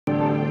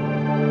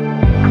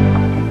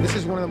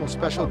one of the most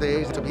special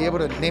days to be able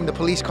to name the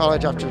police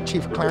college after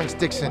Chief Clarence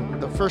Dickson,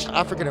 the first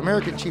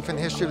African-American chief in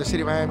the history of the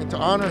city of Miami, to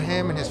honor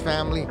him and his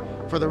family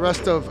for the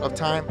rest of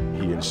time.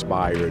 He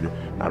inspired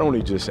not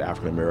only just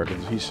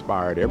African-Americans, he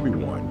inspired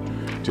everyone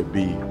to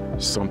be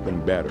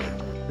something better.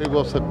 He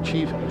was a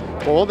chief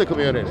for all the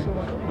community,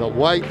 the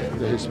white,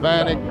 the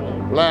Hispanic,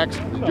 blacks,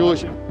 the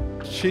Jewish.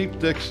 Chief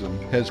Dickson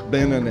has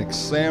been an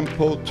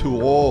example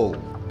to all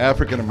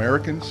African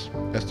Americans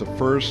as the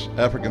first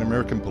African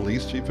American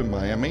police chief in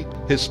Miami,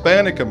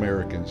 Hispanic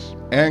Americans,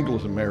 Anglo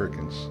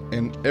Americans,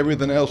 and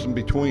everything else in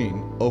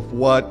between of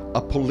what a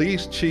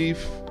police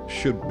chief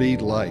should be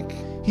like.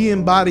 He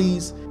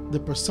embodies the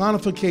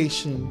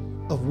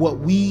personification of what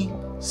we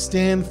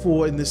stand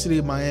for in the city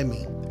of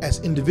Miami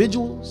as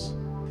individuals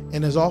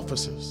and as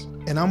officers.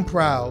 And I'm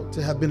proud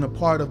to have been a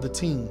part of the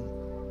team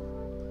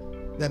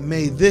that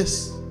made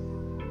this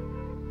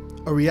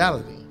a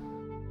reality.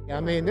 I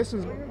mean, this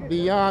is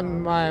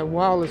beyond my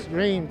wildest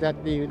dream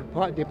that the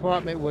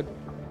department would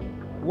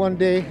one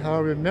day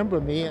remember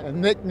me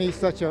and make me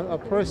such a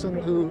person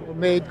who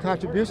made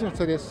contributions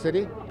to this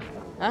city.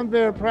 I'm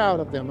very proud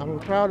of them. I'm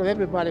proud of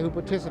everybody who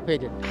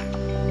participated.